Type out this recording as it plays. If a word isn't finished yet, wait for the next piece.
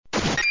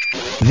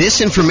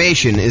This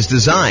information is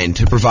designed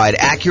to provide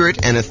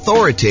accurate and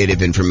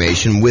authoritative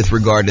information with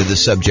regard to the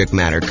subject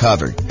matter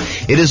covered.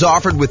 It is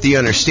offered with the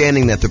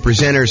understanding that the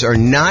presenters are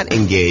not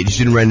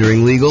engaged in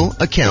rendering legal,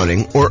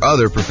 accounting, or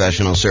other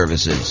professional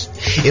services.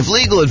 If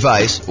legal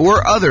advice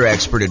or other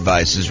expert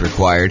advice is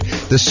required,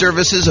 the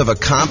services of a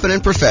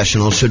competent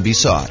professional should be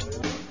sought.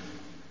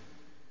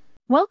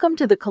 Welcome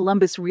to the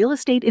Columbus Real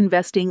Estate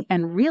Investing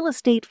and Real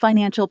Estate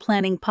Financial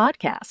Planning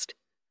Podcast.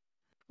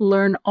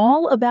 Learn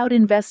all about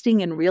investing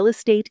in real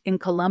estate in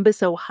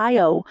Columbus,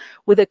 Ohio,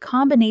 with a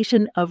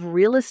combination of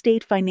real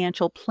estate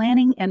financial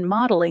planning and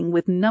modeling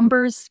with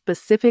numbers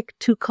specific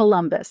to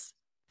Columbus,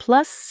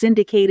 plus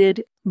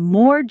syndicated,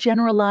 more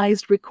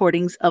generalized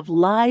recordings of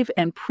live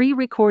and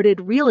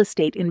pre-recorded real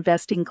estate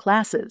investing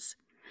classes,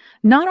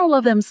 not all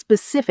of them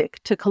specific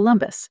to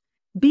Columbus.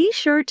 Be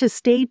sure to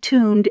stay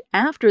tuned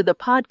after the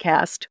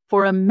podcast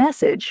for a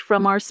message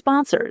from our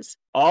sponsors.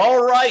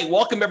 All right.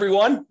 Welcome,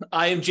 everyone.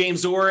 I am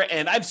James Orr,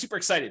 and I'm super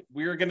excited.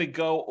 We're going to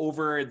go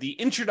over the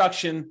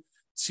introduction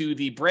to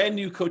the brand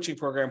new coaching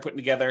program I'm putting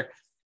together.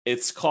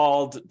 It's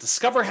called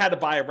Discover How to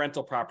Buy a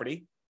Rental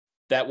Property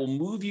that will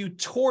move you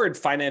toward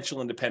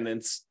financial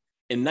independence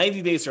in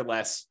 90 days or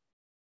less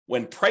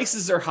when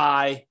prices are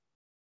high,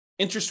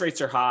 interest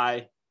rates are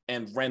high,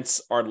 and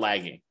rents are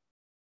lagging.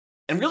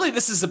 And really,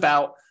 this is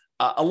about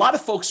a lot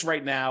of folks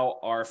right now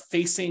are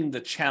facing the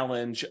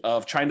challenge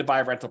of trying to buy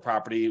a rental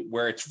property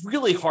where it's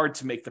really hard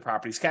to make the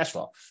property's cash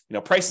flow. You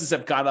know, prices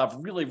have gone up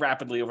really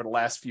rapidly over the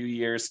last few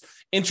years.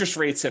 Interest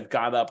rates have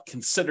gone up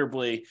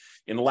considerably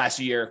in the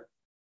last year.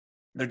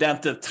 They're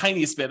down to the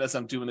tiniest bit as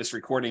I'm doing this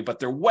recording, but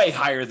they're way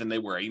higher than they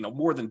were,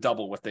 more than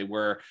double what they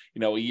were,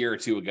 a year or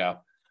two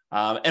ago.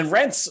 And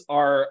rents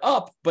are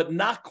up, but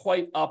not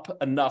quite up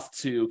enough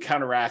to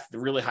counteract the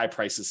really high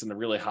prices and the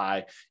really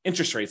high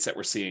interest rates that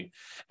we're seeing.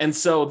 And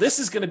so this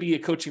is going to be a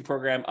coaching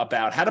program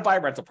about how to buy a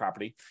rental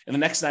property in the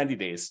next 90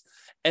 days,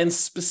 and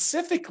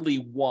specifically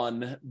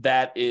one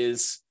that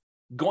is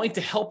going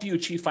to help you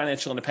achieve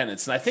financial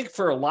independence. And I think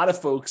for a lot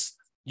of folks,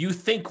 you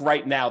think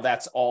right now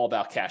that's all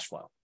about cash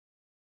flow.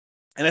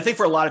 And I think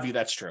for a lot of you,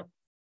 that's true.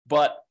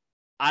 But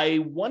I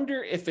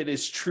wonder if it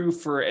is true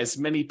for as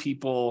many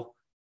people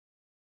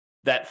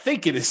that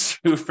think it is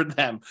true for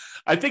them.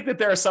 I think that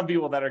there are some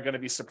people that are going to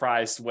be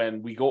surprised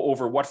when we go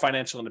over what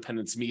financial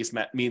independence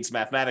means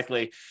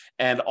mathematically,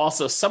 and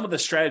also some of the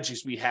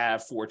strategies we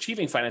have for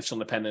achieving financial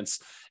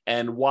independence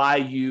and why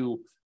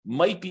you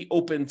might be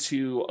open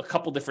to a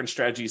couple different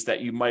strategies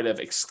that you might have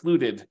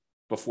excluded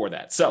before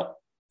that. So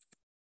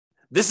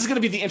this is going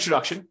to be the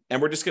introduction, and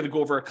we're just going to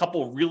go over a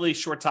couple of really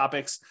short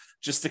topics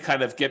just to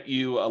kind of get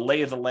you a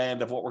lay of the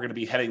land of what we're going to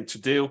be heading to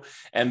do.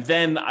 And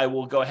then I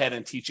will go ahead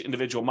and teach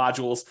individual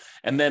modules.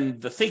 And then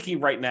the thinking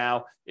right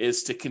now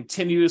is to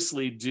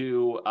continuously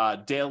do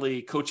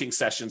daily coaching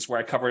sessions where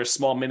I cover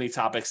small mini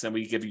topics, and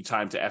we give you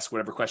time to ask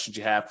whatever questions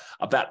you have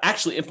about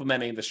actually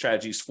implementing the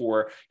strategies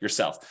for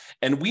yourself.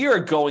 And we are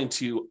going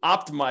to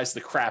optimize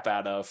the crap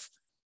out of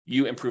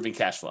you improving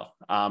cash flow.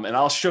 And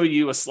I'll show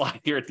you a slide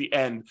here at the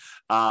end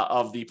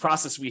of the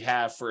process we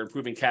have for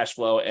improving cash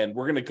flow. And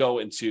we're going to go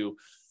into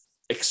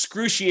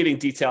excruciating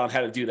detail on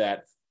how to do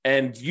that.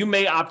 And you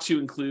may opt to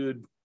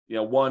include,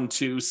 one,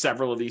 two,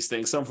 several of these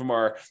things. Some of them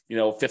are,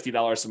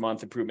 $50 a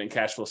month improvement in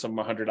cash flow. Some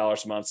of them are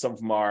 $100 a month. Some of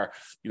them are,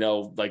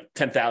 like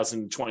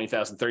 $10,000,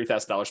 $20,000,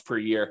 $30,000 per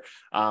year,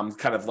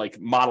 kind of like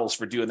models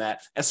for doing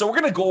that. And so we're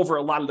going to go over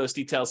a lot of those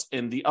details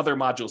in the other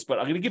modules, but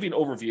I'm going to give you an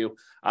overview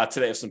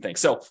today of some things.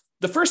 So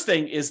the first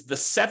thing is the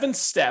 7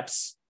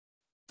 steps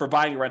for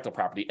buying a rental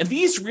property. And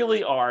these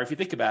really are, if you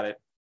think about it,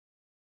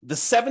 the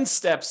 7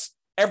 steps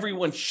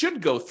everyone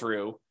should go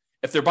through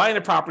if they're buying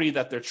a property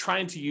that they're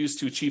trying to use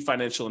to achieve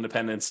financial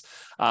independence,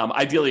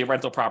 ideally a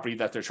rental property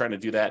that they're trying to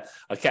do that,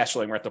 a cash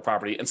flowing rental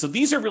property. And so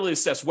these are really the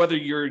steps, whether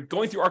you're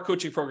going through our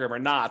coaching program or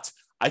not.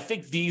 I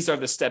think these are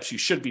the steps you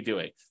should be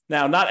doing.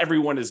 Now, not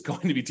everyone is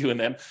going to be doing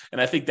them, and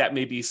I think that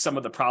may be some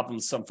of the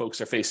problems some folks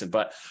are facing,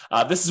 but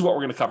this is what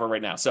we're going to cover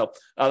right now. So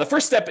the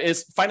first step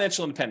is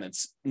financial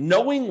independence,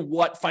 knowing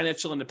what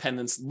financial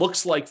independence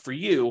looks like for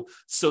you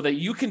so that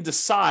you can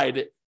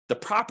decide the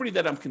property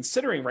that I'm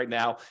considering right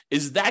now,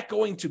 is that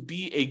going to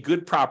be a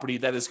good property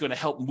that is going to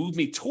help move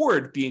me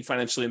toward being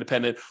financially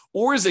independent?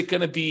 Or is it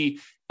going to be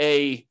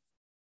a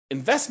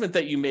investment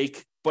that you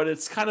make, but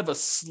it's kind of a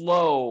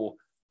slow,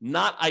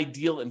 not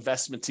ideal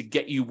investment to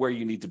get you where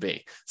you need to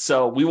be?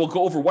 So we will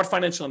go over what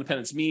financial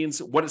independence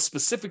means, what it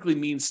specifically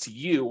means to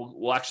you.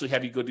 We'll actually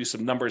have you go do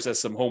some numbers as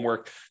some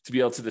homework to be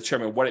able to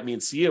determine what it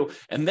means to you.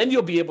 And then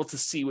you'll be able to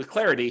see with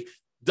clarity,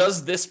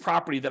 does this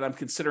property that I'm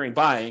considering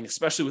buying,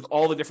 especially with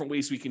all the different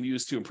ways we can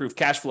use to improve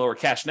cash flow or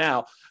cash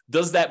now,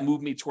 does that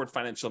move me toward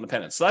financial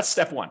independence? So that's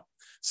step 1.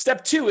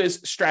 Step 2 is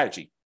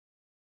strategy.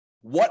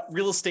 What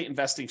real estate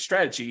investing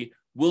strategy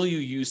will you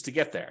use to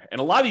get there?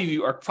 And a lot of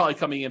you are probably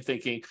coming in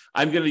thinking,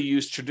 I'm going to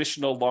use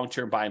traditional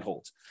long-term buy and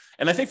hold.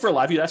 And I think for a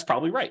lot of you, that's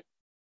probably right.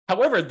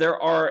 However,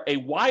 there are a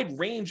wide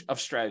range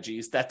of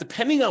strategies that,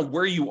 depending on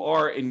where you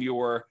are in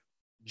your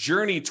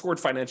journey toward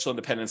financial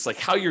independence, like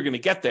how you're going to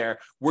get there,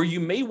 where you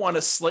may want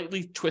to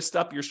slightly twist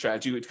up your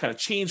strategy, kind of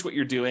change what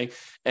you're doing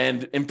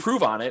and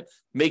improve on it,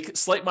 make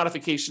slight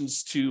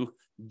modifications to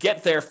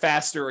get there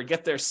faster or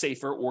get there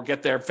safer or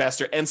get there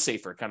faster and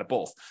safer, kind of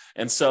both.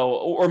 And so,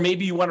 or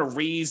maybe you want to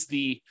raise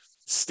the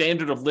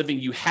standard of living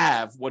you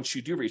have once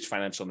you do reach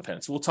financial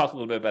independence. We'll talk a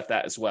little bit about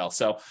that as well.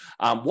 So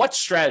what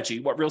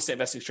real estate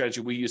investing strategy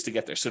we use to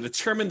get there? So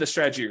determine the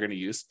strategy you're going to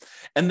use.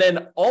 And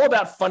then all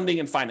about funding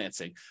and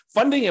financing.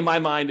 Funding, in my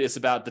mind, is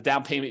about the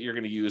down payment you're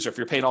going to use, or if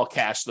you're paying all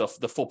cash, the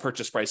full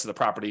purchase price of the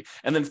property.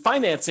 And then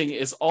financing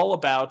is all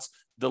about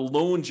the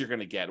loans you're going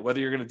to get, whether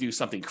you're going to do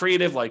something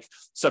creative like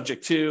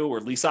subject to or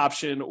lease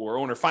option or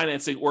owner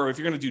financing, or if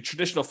you're going to do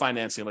traditional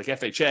financing like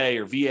FHA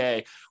or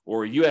VA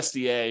or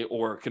USDA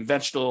or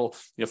conventional,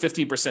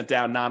 15%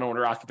 down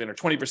non-owner occupant, or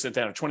 20%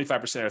 down or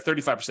 25% or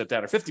 35%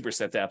 down or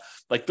 50% down.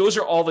 Like those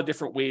are all the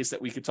different ways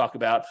that we could talk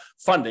about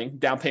funding,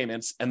 down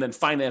payments, and then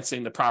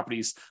financing the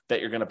properties that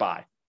you're going to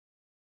buy.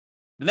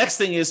 The next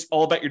thing is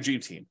all about your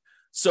dream team.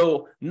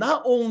 So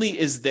not only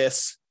is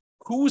this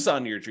who's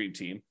on your dream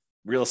team,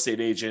 real estate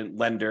agent,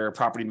 lender,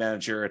 property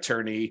manager,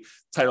 attorney,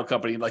 title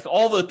company, like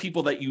all the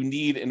people that you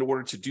need in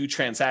order to do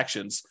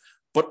transactions,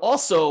 but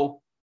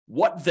also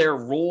what their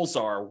roles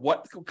are,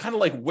 what kind of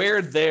like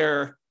where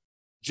their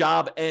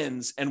job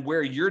ends and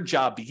where your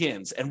job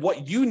begins, and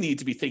what you need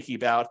to be thinking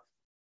about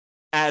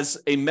as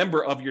a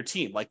member of your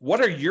team. Like,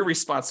 what are your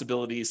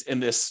responsibilities in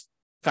this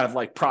kind of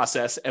like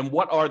process, and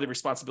what are the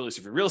responsibilities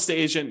of your real estate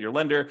agent, your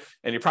lender,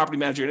 and your property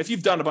manager? And if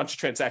you've done a bunch of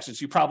transactions,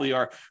 you probably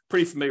are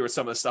pretty familiar with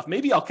some of this stuff.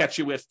 Maybe I'll catch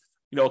you with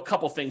a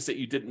couple things that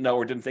you didn't know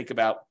or didn't think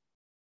about.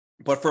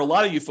 But for a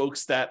lot of you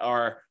folks that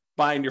are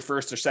buying your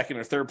first or second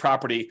or third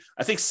property,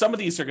 I think some of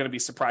these are going to be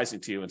surprising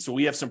to you. And so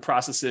we have some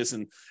processes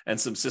and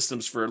some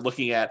systems for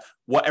looking at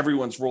what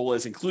everyone's role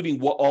is, including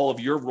what all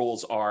of your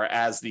roles are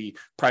as the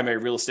primary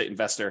real estate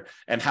investor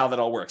and how that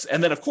all works.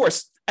 And then, of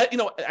course,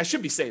 I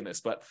should be saying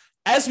this, but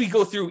as we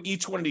go through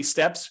each one of these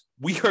steps,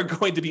 we are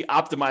going to be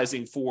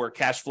optimizing for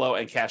cash flow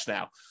and cash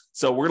now.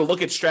 So we're going to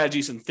look at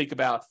strategies and think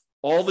about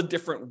all the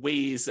different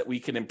ways that we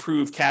can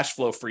improve cash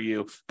flow for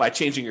you by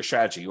changing your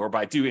strategy, or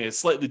by doing a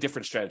slightly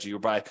different strategy, or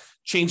by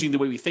changing the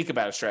way we think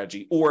about a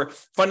strategy, or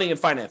funding and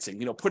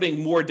financing,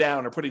 putting more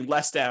down or putting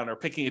less down, or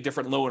picking a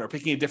different loan or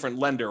picking a different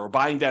lender, or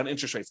buying down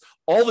interest rates,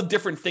 all the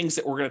different things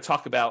that we're going to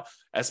talk about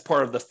as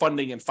part of the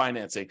funding and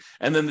financing.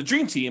 And then the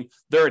dream team,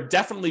 there are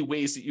definitely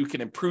ways that you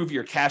can improve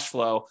your cash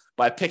flow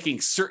by picking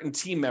certain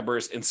team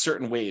members in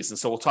certain ways. And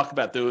so we'll talk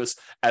about those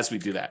as we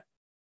do that.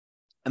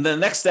 And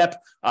then the next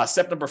step,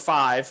 step number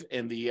 5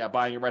 in the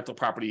buying a rental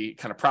property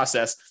kind of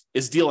process,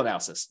 is deal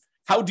analysis.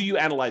 How do you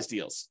analyze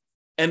deals?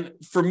 And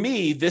for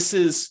me, this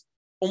is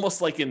almost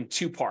like in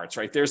 2 parts,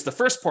 right? There's the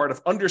first part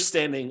of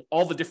understanding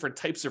all the different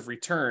types of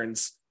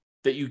returns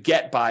that you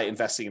get by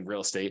investing in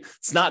real estate.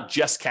 It's not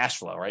just cash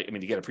flow, right? I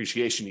mean, you get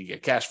appreciation, you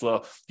get cash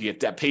flow, you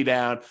get debt pay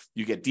down,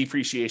 you get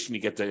depreciation,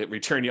 you get the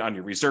return on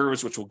your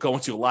reserves, which we'll go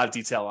into a lot of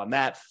detail on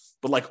that.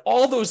 But like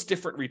all those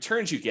different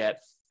returns you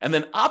get, and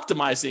then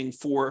optimizing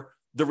for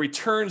the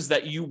returns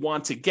that you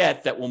want to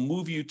get that will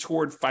move you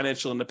toward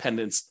financial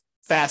independence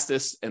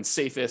fastest and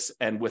safest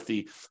and with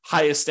the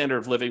highest standard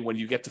of living when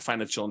you get to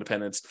financial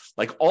independence.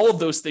 Like all of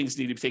those things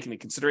need to be taken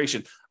into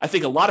consideration. I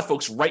think a lot of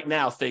folks right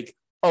now think,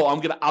 oh,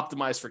 I'm going to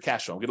optimize for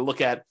cash flow. I'm going to look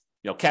at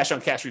cash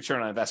on cash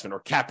return on investment, or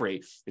cap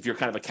rate, if you're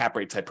kind of a cap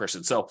rate type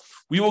person. So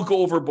we will go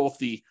over both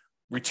the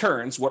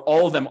returns, what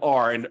all of them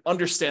are, and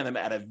understand them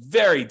at a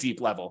very deep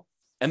level.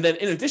 And then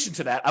in addition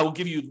to that, I will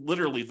give you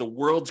literally the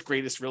world's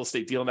greatest real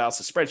estate deal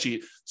analysis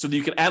spreadsheet so that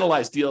you can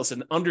analyze deals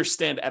and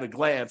understand at a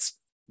glance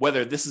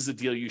whether this is a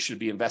deal you should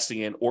be investing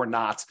in or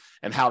not,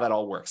 and how that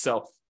all works.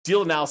 So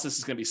deal analysis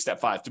is going to be step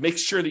 5, to make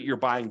sure that you're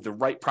buying the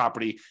right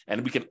property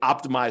and we can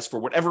optimize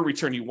for whatever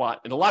return you want.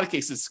 In a lot of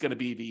cases, it's going to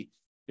be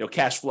the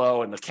cash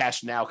flow and the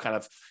cash now kind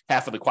of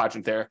half of the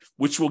quadrant there,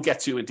 which we'll get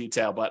to in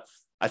detail. But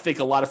I think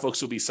a lot of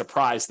folks will be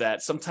surprised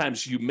that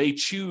sometimes you may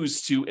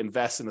choose to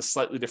invest in a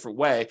slightly different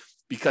way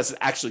because it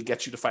actually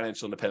gets you to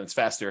financial independence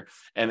faster,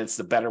 and it's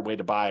the better way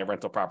to buy a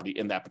rental property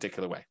in that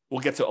particular way.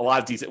 We'll get to a lot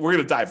of detail. We're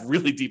going to dive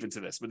really deep into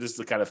this, but this is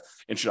the kind of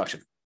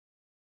introduction.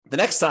 The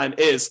next time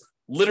is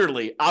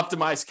literally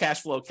optimize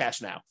cash flow,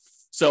 cash now.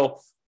 So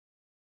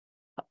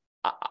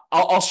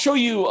I'll show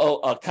you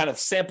a kind of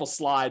sample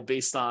slide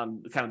based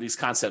on kind of these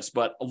concepts,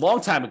 but a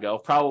long time ago,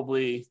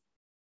 probably,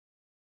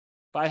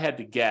 if I had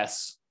to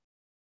guess,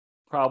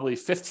 probably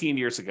 15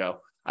 years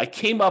ago, I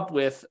came up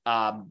with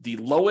the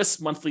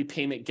lowest monthly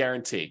payment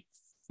guarantee.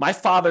 My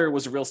father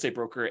was a real estate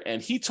broker, and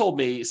he told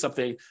me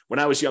something when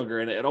I was younger,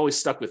 and it always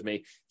stuck with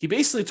me. He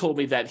basically told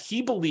me that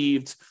he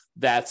believed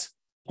that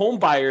home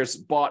buyers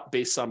bought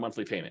based on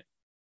monthly payment,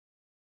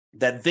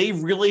 that they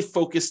really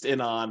focused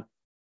in on,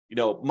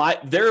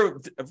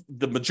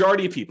 the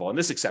majority of people, and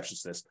there's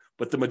exceptions to this,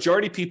 but the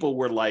majority of people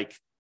were like,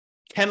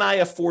 can I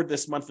afford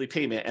this monthly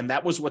payment? And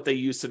that was what they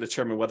used to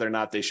determine whether or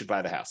not they should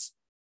buy the house.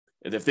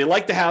 And if they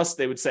like the house,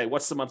 they would say,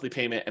 what's the monthly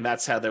payment? And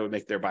that's how they would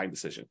make their buying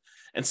decision.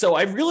 And so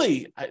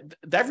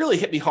that really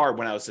hit me hard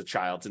when I was a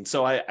child. And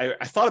so I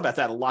thought about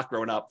that a lot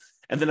growing up.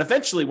 And then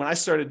eventually when I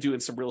started doing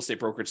some real estate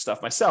brokerage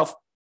stuff myself,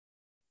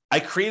 I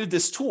created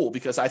this tool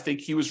because I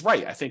think he was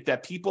right. I think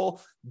that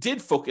people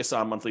did focus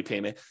on monthly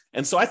payment.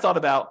 And so I thought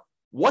about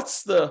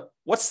what's the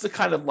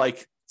kind of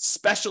like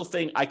special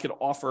thing I could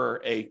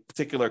offer a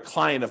particular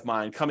client of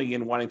mine coming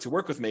in wanting to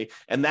work with me.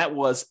 And that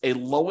was a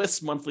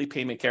lowest monthly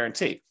payment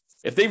guarantee.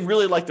 If they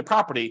really like the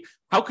property,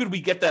 how could we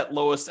get that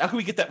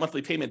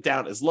monthly payment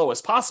down as low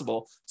as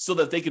possible so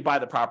that they could buy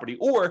the property?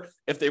 Or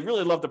if they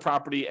really love the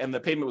property and the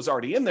payment was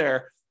already in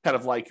there, kind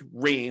of like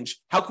range,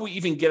 how can we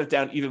even get it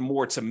down even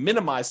more to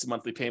minimize the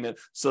monthly payment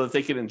so that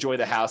they can enjoy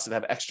the house and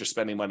have extra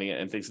spending money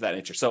and things of that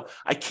nature? So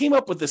I came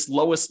up with this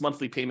lowest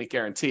monthly payment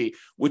guarantee,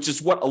 which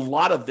is what a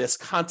lot of this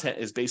content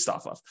is based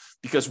off of.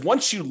 Because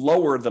once you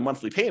lower the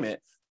monthly payment,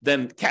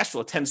 then cash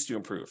flow tends to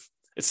improve.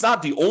 It's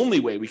not the only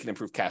way we can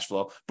improve cash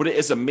flow, but it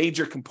is a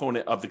major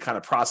component of the kind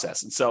of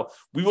process. And so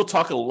we will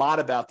talk a lot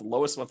about the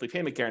lowest monthly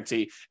payment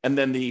guarantee and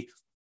then the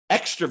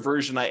extra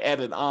version I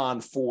added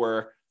on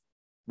for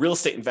real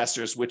estate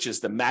investors, which is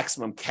the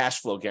maximum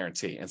cash flow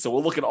guarantee. And so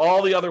we'll look at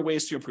all the other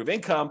ways to improve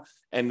income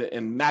and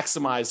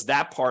maximize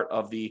that part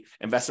of the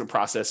investment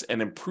process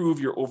and improve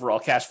your overall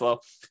cash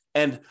flow.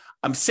 And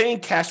I'm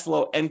saying cash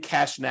flow and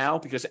cash now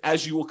because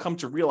as you will come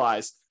to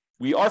realize,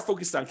 we are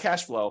focused on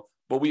cash flow,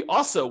 but we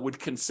also would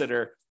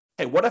consider,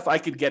 hey, what if I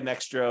could get an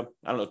extra,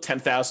 I don't know,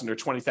 $10,000 or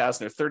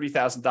 $20,000 or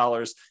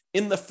 $30,000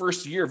 in the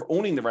first year of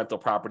owning the rental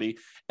property?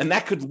 And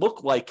that could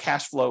look like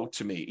cash flow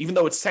to me, even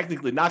though it's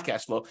technically not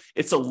cash flow.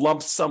 It's a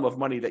lump sum of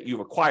money that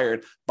you've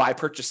acquired by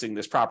purchasing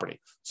this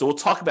property. So we'll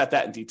talk about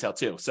that in detail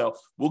too. So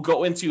we'll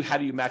go into how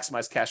do you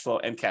maximize cash flow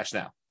and cash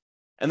now.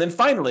 And then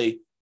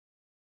finally,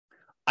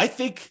 I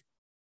think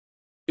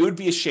it would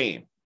be a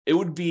shame. It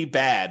would be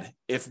bad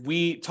if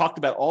we talked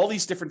about all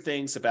these different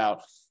things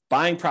about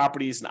buying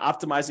properties and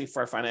optimizing for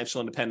our financial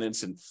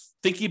independence and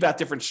thinking about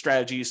different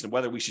strategies and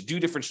whether we should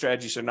do different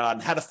strategies or not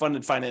and how to fund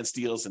and finance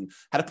deals and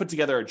how to put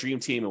together a dream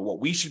team and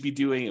what we should be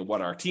doing and what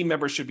our team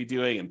members should be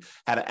doing and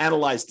how to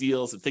analyze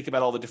deals and think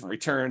about all the different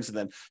returns and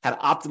then how to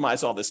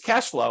optimize all this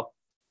cash flow.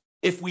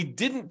 If we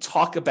didn't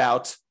talk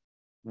about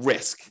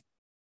risk,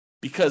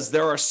 because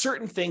there are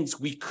certain things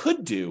we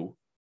could do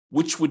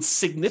which would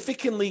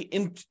significantly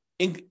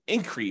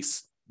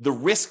increase the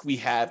risk we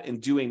have in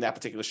doing that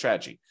particular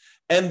strategy.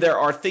 And there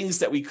are things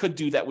that we could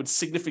do that would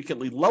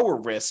significantly lower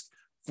risk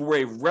for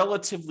a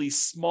relatively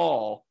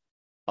small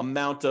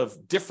amount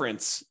of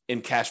difference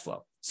in cash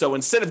flow. So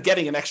instead of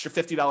getting an extra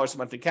 $50 a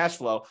month in cash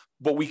flow,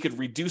 but we could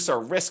reduce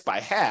our risk by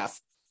half,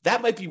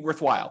 that might be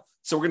worthwhile.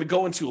 So we're going to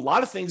go into a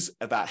lot of things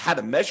about how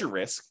to measure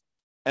risk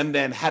and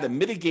then how to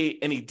mitigate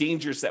any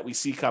dangers that we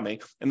see coming.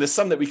 And there's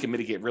some that we can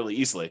mitigate really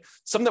easily,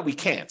 some that we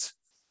can't.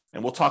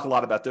 And we'll talk a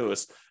lot about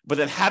those. But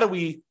then how do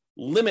we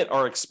limit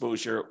our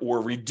exposure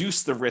or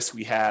reduce the risk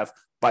we have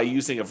by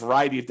using a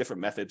variety of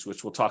different methods,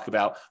 which we'll talk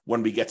about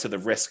when we get to the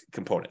risk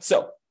component.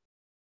 So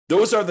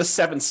those are the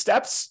 7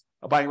 steps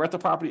of buying a rental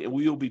property, and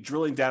we will be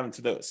drilling down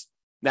into those.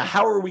 Now,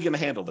 how are we going to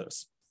handle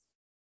those?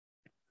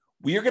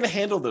 We are going to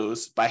handle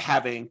those by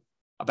having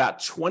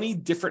about 20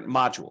 different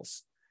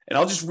modules. And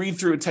I'll just read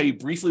through and tell you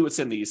briefly what's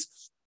in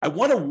these. I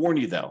want to warn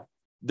you, though,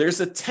 there's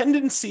a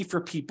tendency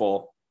for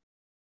people,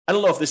 I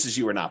don't know if this is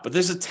you or not, but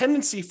there's a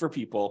tendency for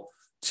people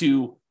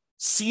to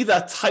see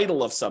the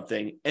title of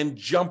something and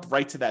jump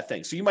right to that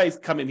thing. So you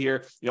might come in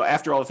here,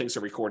 after all the things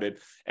are recorded,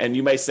 and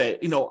you might say,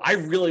 I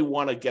really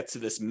want to get to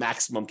this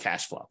maximum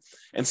cash flow.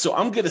 And so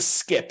I'm going to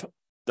skip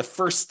the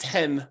first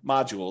 10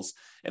 modules,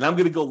 and I'm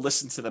going to go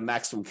listen to the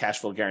maximum cash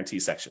flow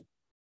guarantee section.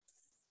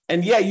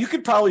 And yeah, you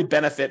could probably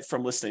benefit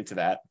from listening to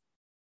that,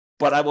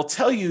 but I will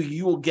tell you,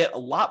 you will get a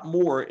lot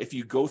more if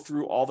you go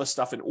through all the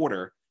stuff in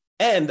order.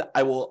 And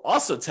I will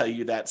also tell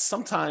you that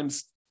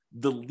sometimes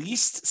the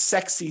least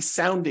sexy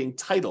sounding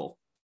title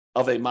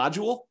of a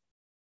module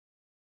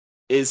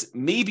is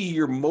maybe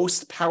your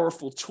most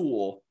powerful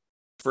tool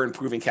for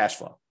improving cash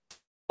flow.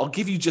 I'll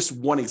give you just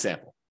one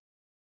example.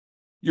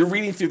 You're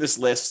reading through this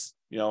list,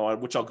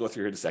 which I'll go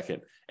through here in a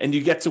second, and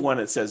you get to one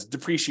that says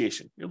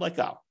depreciation. You're like,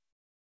 oh,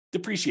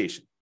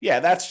 depreciation. Yeah,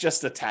 that's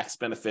just a tax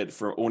benefit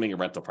for owning a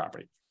rental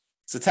property.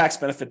 It's a tax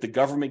benefit the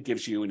government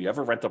gives you when you have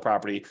a rental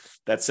property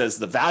that says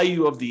the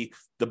value of the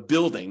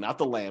building, not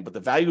the land, but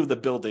the value of the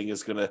building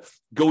is going to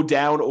go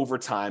down over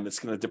time. It's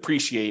going to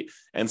depreciate.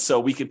 And so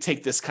we can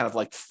take this kind of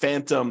like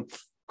phantom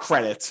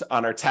credit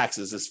on our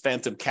taxes, this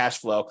phantom cash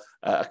flow,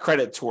 a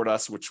credit toward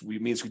us, which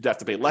means we'd have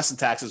to pay less in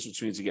taxes,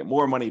 which means you get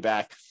more money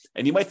back.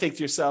 And you might think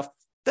to yourself,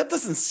 that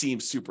doesn't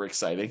seem super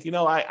exciting.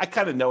 I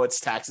kind of know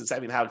it's taxes. I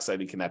mean, how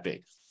exciting can that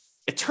be?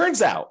 It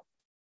turns out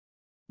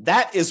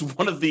that is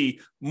one of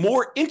the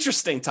more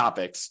interesting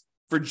topics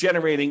for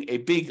generating a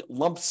big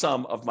lump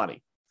sum of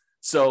money.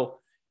 So,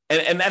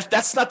 and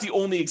that's not the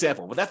only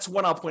example, but that's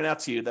one I'll point out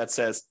to you that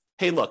says,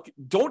 hey, look,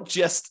 don't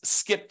just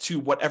skip to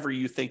whatever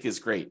you think is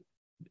great.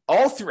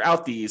 All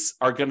throughout these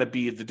are going to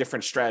be the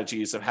different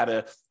strategies of how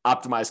to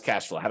optimize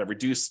cash flow, how to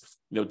reduce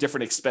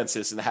different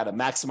expenses and how to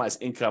maximize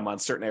income on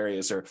certain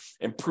areas or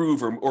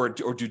improve or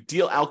do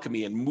deal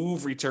alchemy and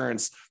move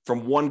returns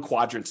from one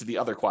quadrant to the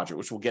other quadrant,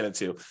 which we'll get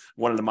into.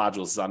 One of the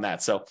modules is on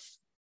that. So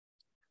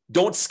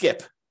don't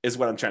skip is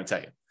what I'm trying to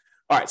tell you.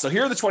 All right, so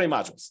here are the 20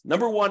 modules.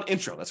 Number 1,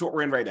 intro. That's what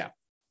we're in right now.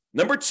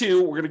 Number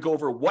 2, we're going to go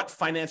over what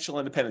financial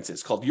independence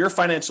is, called Your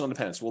Financial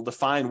Independence. We'll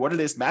define what it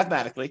is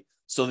mathematically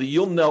so that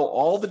you'll know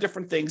all the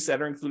different things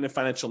that are included in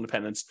financial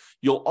independence.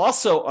 You'll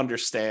also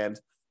understand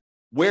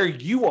where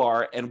you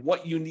are and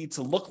what you need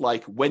to look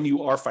like when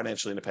you are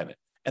financially independent.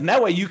 And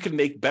that way you can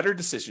make better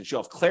decisions.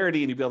 You'll have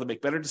clarity and you'll be able to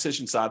make better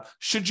decisions on,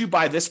 should you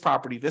buy this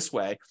property this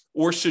way,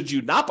 or should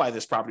you not buy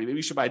this property? Maybe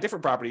you should buy a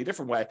different property a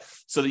different way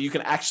so that you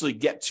can actually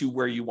get to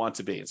where you want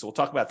to be. And so we'll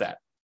talk about that.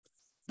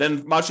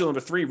 Then module number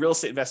 3, real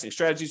estate investing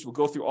strategies. We'll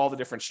go through all the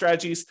different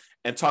strategies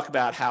and talk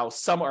about how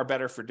some are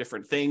better for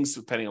different things,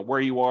 depending on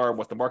where you are and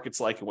what the market's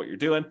like and what you're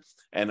doing,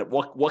 and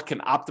what can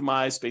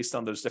optimize based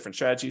on those different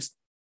strategies.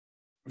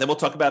 Then we'll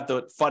talk about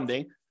the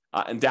funding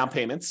and down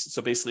payments.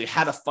 So basically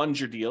how to fund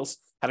your deals,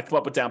 how to come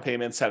up with down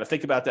payments, how to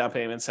think about down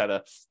payments, how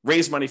to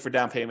raise money for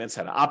down payments,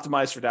 how to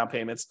optimize for down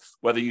payments,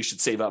 whether you should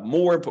save up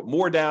more and put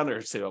more down or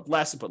save up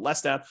less and put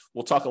less down.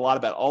 We'll talk a lot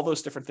about all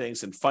those different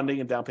things and funding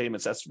and down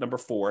payments. That's number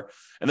 4.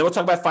 And then we'll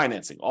talk about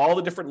financing, all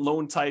the different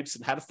loan types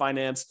and how to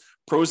finance,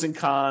 pros and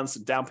cons,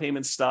 and down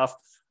payment stuff.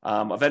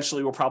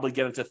 Eventually, we'll probably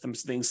get into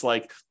things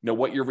like,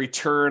 what your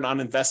return on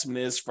investment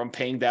is from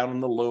paying down on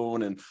the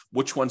loan and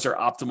which ones are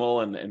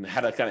optimal and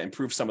how to kind of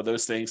improve some of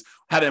those things,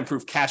 how to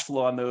improve cash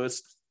flow on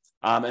those.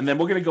 And then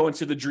we're going to go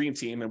into the Dream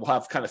Team, and we'll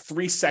have kind of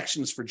 3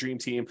 sections for Dream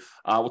Team.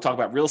 We'll talk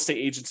about real estate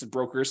agents and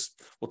brokers.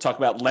 We'll talk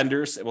about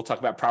lenders, and we'll talk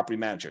about property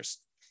managers.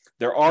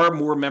 There are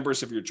more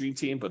members of your Dream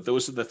Team, but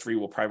those are the 3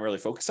 we'll primarily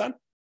focus on.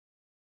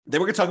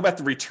 Then we're going to talk about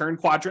the return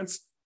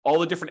quadrants, all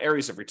the different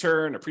areas of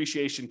return,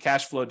 appreciation,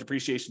 cash flow,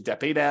 depreciation, debt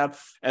pay down,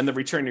 and the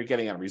return you're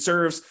getting on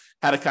reserves,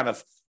 how to kind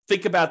of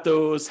think about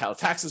those, how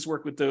taxes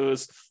work with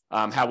those,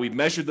 how we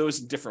measure those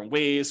in different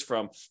ways,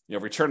 from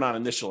return on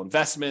initial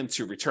investment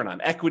to return on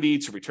equity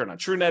to return on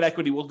true net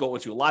equity. We'll go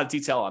into a lot of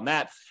detail on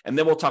that. And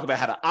then we'll talk about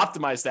how to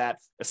optimize that,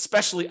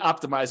 especially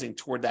optimizing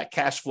toward that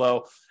cash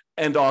flow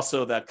and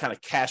also that kind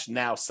of cash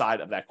now side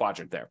of that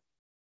quadrant there.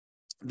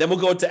 Then we'll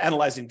go into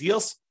analyzing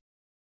deals.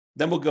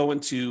 Then we'll go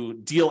into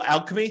deal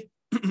alchemy.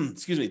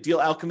 Excuse me. Deal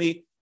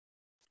alchemy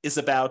is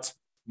about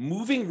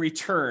moving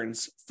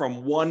returns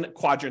from one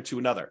quadrant to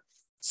another.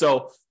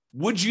 So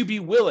would you be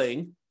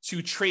willing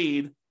to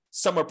trade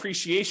some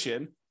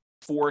appreciation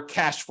for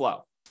cash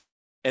flow?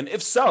 And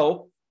if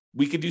so,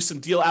 we could do some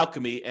deal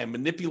alchemy and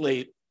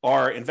manipulate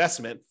our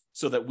investment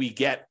so that we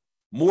get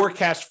more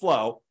cash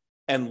flow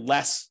and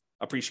less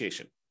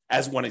appreciation,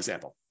 as one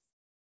example.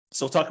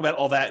 So we'll talk about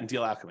all that in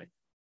deal alchemy.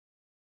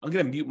 I'm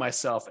going to mute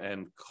myself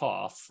and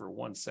cough for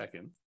 1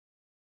 second.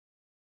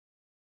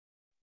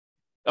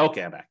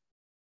 Okay, I'm back.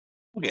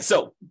 Okay,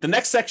 so the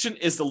next section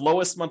is the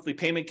lowest monthly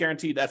payment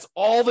guarantee. That's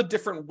all the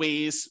different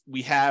ways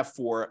we have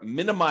for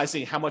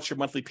minimizing how much your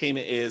monthly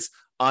payment is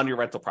on your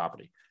rental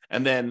property.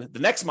 And then the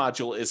next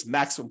module is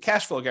maximum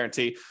cash flow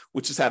guarantee,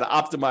 which is how to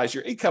optimize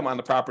your income on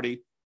the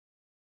property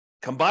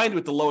combined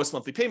with the lowest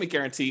monthly payment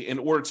guarantee in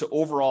order to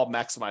overall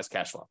maximize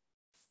cash flow.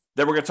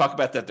 Then we're going to talk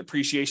about that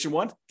depreciation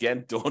one.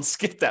 Again, don't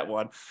skip that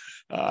one.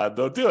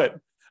 Don't do it.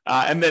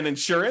 And then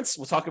insurance.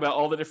 We'll talk about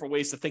all the different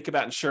ways to think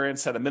about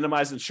insurance, how to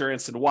minimize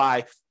insurance, and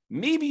why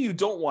maybe you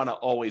don't want to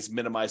always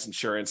minimize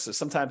insurance. So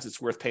sometimes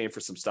it's worth paying for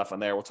some stuff on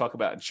there. We'll talk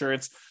about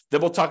insurance.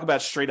 Then we'll talk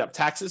about straight up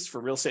taxes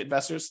for real estate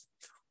investors.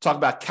 Talk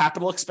about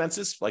capital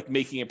expenses, like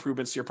making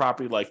improvements to your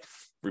property, like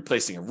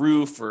replacing a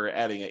roof or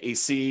adding an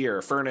AC or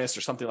a furnace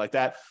or something like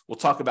that. We'll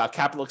talk about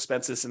capital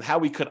expenses and how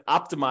we could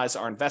optimize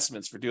our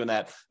investments for doing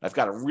that. I've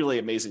got a really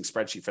amazing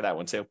spreadsheet for that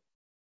one too.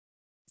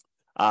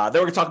 Then we're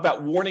going to talk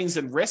about warnings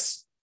and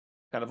risks,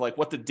 kind of like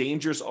what the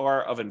dangers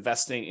are of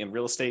investing in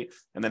real estate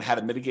and then how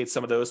to mitigate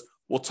some of those.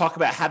 We'll talk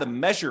about how to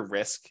measure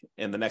risk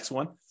in the next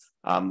one,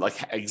 like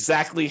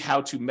exactly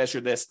how to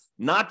measure this,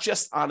 not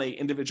just on an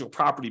individual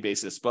property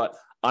basis, but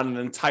on an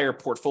entire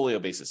portfolio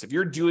basis. If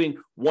you're doing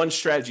one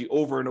strategy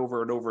over and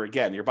over and over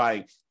again, you're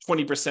buying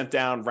 20%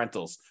 down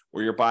rentals,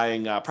 or you're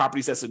buying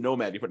properties as a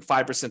nomad, you're putting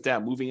 5%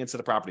 down, moving into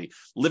the property,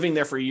 living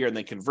there for a year, and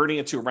then converting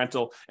it to a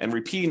rental and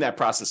repeating that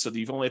process so that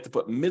you've only have to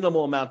put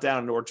minimal amount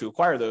down in order to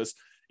acquire those.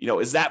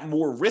 Is that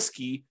more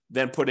risky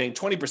than putting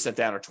 20%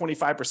 down or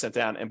 25%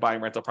 down and buying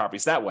rental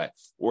properties that way?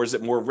 Or is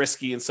it more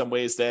risky in some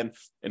ways than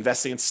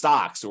investing in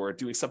stocks or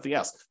doing something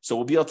else? So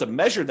we'll be able to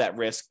measure that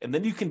risk, and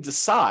then you can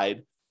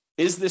decide,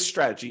 is this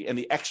strategy and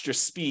the extra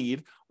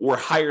speed or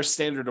higher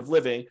standard of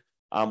living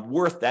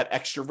worth that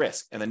extra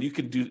risk? And then you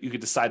can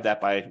decide that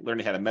by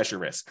learning how to measure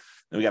risk.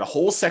 Then we got a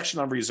whole section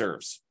on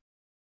reserves.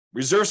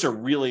 Reserves are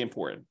really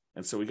important.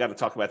 And so we got to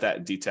talk about that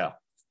in detail.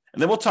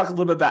 And then we'll talk a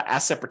little bit about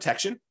asset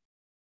protection.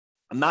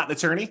 I'm not an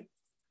attorney,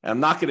 and I'm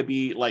not going to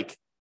be like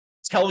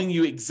telling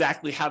you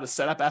exactly how to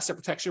set up asset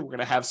protection. We're going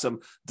to have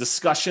some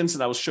discussions,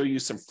 and I will show you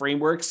some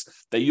frameworks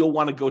that you'll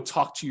want to go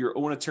talk to your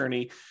own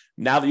attorney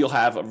now that you'll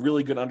have a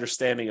really good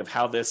understanding of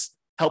how this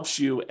helps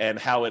you and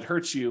how it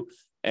hurts you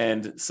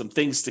and some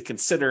things to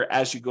consider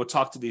as you go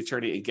talk to the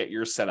attorney and get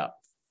yours set up.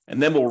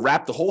 And then we'll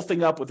wrap the whole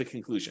thing up with a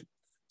conclusion.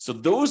 So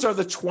those are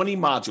the 20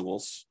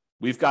 modules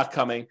we've got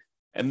coming.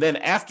 And then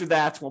after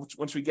that,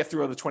 once we get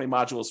through all the 20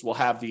 modules, we'll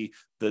have the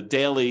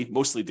daily,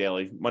 mostly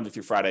daily, Monday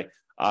through Friday,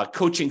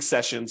 coaching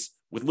sessions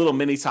with little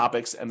mini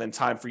topics, and then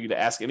time for you to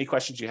ask any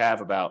questions you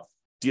have about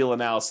deal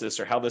analysis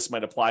or how this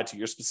might apply to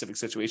your specific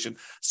situation,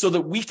 so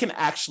that we can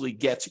actually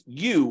get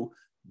you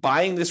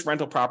buying this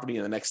rental property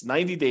in the next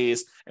 90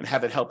 days and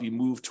have it help you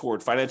move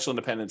toward financial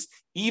independence,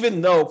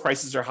 even though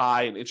prices are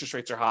high and interest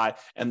rates are high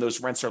and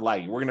those rents are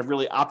lagging. We're going to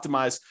really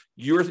optimize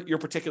your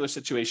particular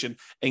situation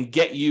and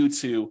get you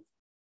to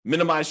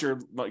minimize your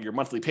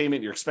monthly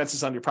payment, your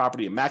expenses on your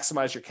property, and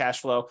maximize your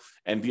cash flow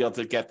and be able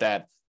to get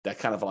that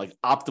kind of like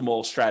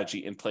optimal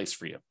strategy in place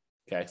for you.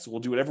 Okay, so we'll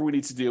do whatever we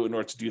need to do in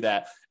order to do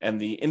that. And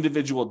the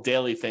individual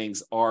daily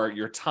things are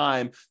your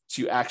time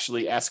to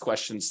actually ask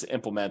questions, to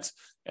implement,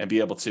 and be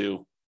able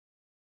to,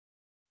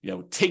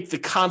 take the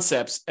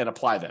concepts and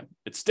apply them.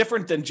 It's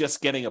different than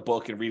just getting a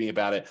book and reading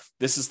about it.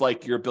 This is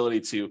like your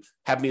ability to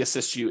have me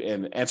assist you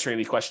in answering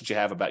any questions you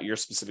have about your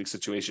specific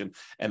situation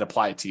and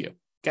apply it to you.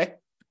 Okay.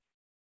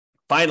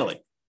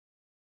 Finally.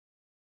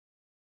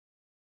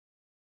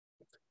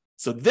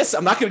 So this,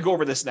 I'm not going to go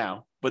over this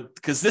now, but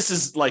because this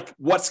is like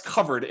what's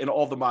covered in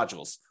all the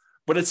modules,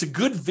 but it's a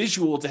good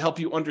visual to help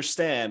you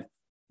understand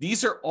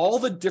these are all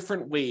the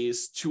different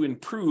ways to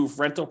improve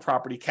rental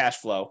property cash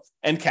flow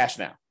and cash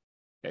now.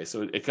 Okay,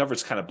 so it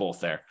covers kind of both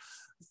there.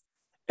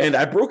 And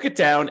I broke it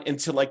down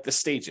into like the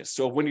stages.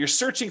 So when you're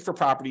searching for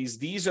properties,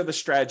 these are the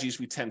strategies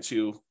we tend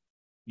to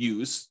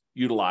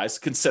utilize,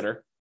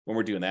 consider when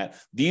we're doing that.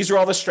 These are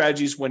all the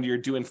strategies when you're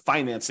doing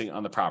financing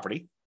on the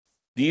property.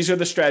 These are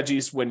the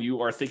strategies when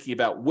you are thinking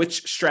about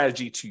which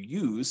strategy to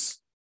use,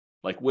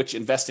 like which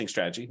investing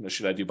strategy.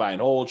 Should I do buy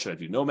and hold? Should I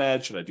do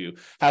nomad? Should I do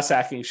house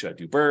hacking? Should I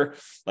do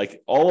BRRRR?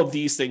 Like all of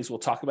these things, we'll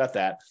talk about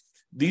that.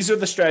 These are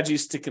the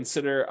strategies to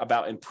consider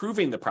about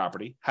improving the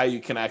property, how you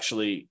can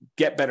actually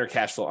get better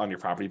cash flow on your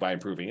property by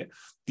improving it.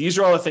 These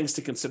are all the things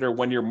to consider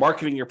when you're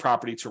marketing your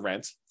property to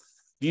rent.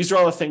 These are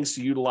all the things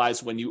to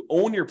utilize when you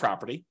own your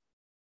property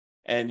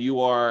and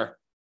you are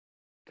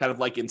kind of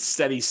like in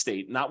steady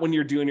state, not when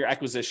you're doing your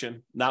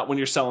acquisition, not when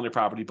you're selling your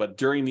property, but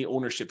during the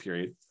ownership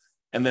period.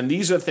 And then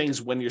these are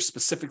things when you're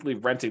specifically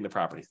renting the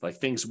property, like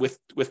things with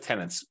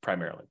tenants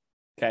primarily.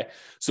 Okay,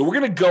 so we're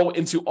going to go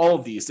into all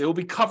of these. They will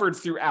be covered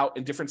throughout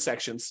in different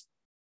sections.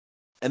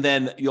 And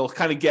then you'll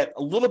kind of get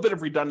a little bit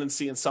of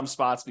redundancy in some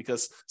spots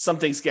because some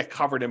things get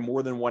covered in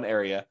more than one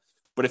area.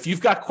 But if you've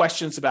got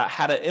questions about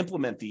how to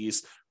implement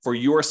these for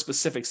your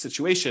specific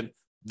situation,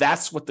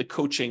 that's what the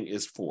coaching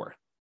is for.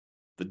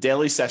 The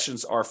daily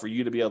sessions are for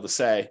you to be able to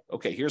say,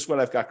 okay, here's what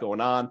I've got going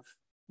on.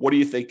 What do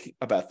you think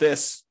about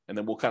this? And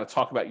then we'll kind of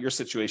talk about your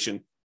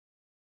situation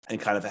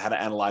and kind of how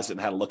to analyze it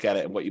and how to look at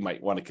it and what you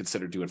might want to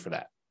consider doing for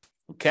that.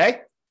 Okay,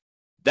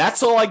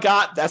 that's all I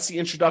got. That's the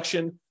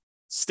introduction.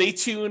 Stay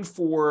tuned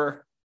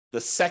for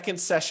the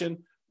second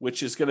session,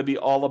 which is going to be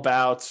all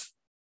about,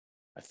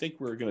 I think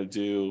we're going to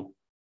do,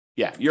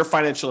 your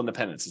financial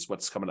independence is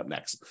what's coming up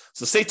next.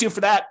 So stay tuned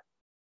for that.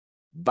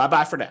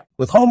 Bye-bye for now.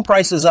 With home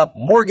prices up,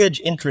 mortgage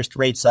interest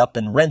rates up,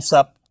 and rents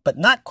up, but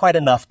not quite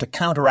enough to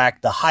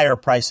counteract the higher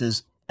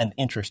prices and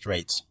interest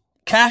rates.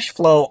 Cash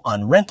flow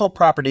on rental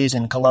properties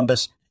in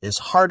Columbus is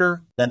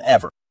harder than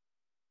ever.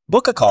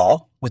 Book a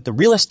call with the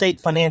Real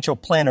Estate Financial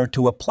Planner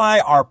to apply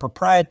our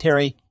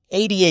proprietary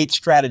 88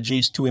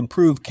 strategies to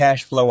improve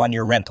cash flow on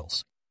your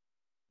rentals.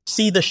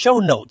 See the show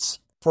notes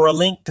for a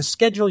link to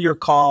schedule your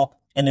call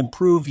and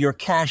improve your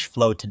cash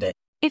flow today.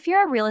 If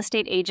you're a real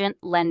estate agent,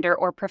 lender,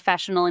 or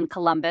professional in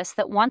Columbus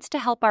that wants to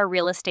help our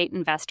real estate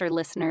investor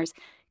listeners,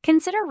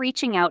 consider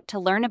reaching out to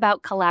learn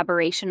about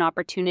collaboration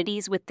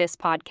opportunities with this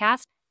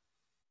podcast.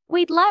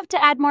 We'd love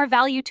to add more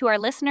value to our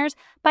listeners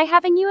by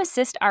having you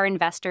assist our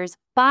investors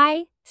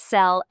buy,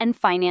 sell, and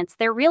finance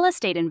their real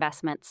estate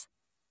investments.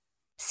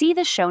 See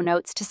the show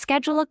notes to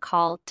schedule a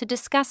call to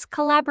discuss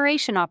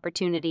collaboration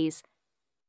opportunities.